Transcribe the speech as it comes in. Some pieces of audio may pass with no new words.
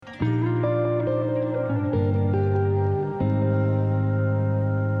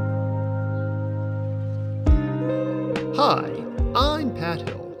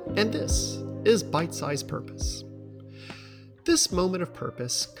and this is Bite-Sized Purpose. This moment of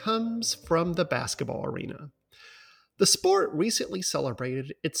purpose comes from the basketball arena. The sport recently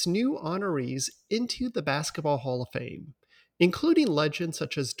celebrated its new honorees into the Basketball Hall of Fame, including legends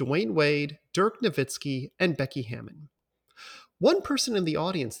such as Dwayne Wade, Dirk Nowitzki, and Becky Hammon. One person in the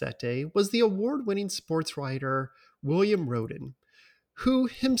audience that day was the award-winning sports writer William Rhoden, who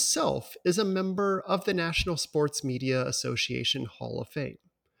himself is a member of the National Sports Media Association Hall of Fame.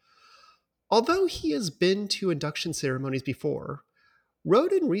 Although he has been to induction ceremonies before,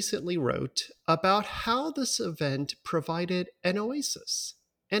 Rhoden recently wrote about how this event provided an oasis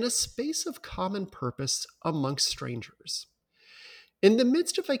and a space of common purpose amongst strangers. In the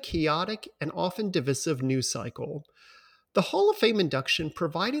midst of a chaotic and often divisive news cycle, the Hall of Fame induction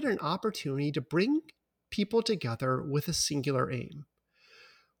provided an opportunity to bring people together with a singular aim.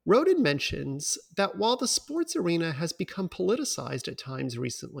 Rhoden mentions that while the sports arena has become politicized at times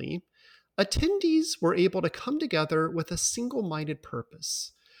recently, attendees were able to come together with a single-minded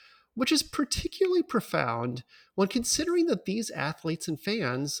purpose, which is particularly profound when considering that these athletes and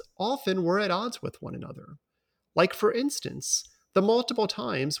fans often were at odds with one another. Like, for instance, the multiple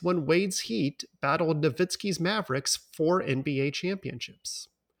times when Wade's Heat battled Nowitzki's Mavericks for NBA championships.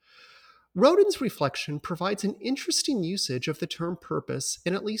 Rhoden's reflection provides an interesting usage of the term purpose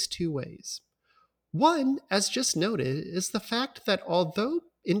in at least two ways. One, as just noted, is the fact that although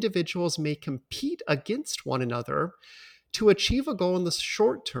individuals may compete against one another to achieve a goal in the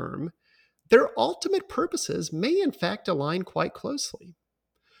short term, their ultimate purposes may in fact align quite closely.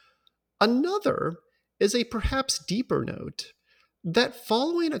 Another is a perhaps deeper note that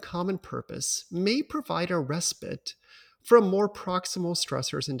following a common purpose may provide a respite from more proximal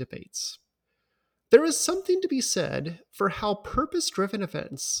stressors and debates. There is something to be said for how purpose-driven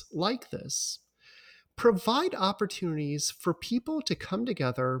events like this provide opportunities for people to come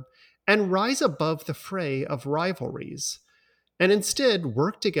together and rise above the fray of rivalries and instead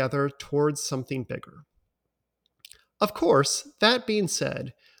work together towards something bigger. Of course, that being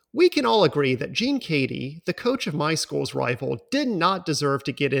said, we can all agree that Gene Cady, the coach of my school's rival, did not deserve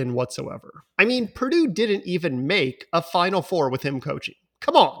to get in whatsoever. I mean, Purdue didn't even make a Final Four with him coaching.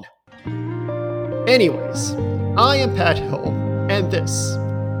 Come on. Anyways, I am Pat Hill, and this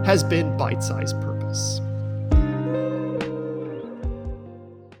has been Bite-Sized Purpose.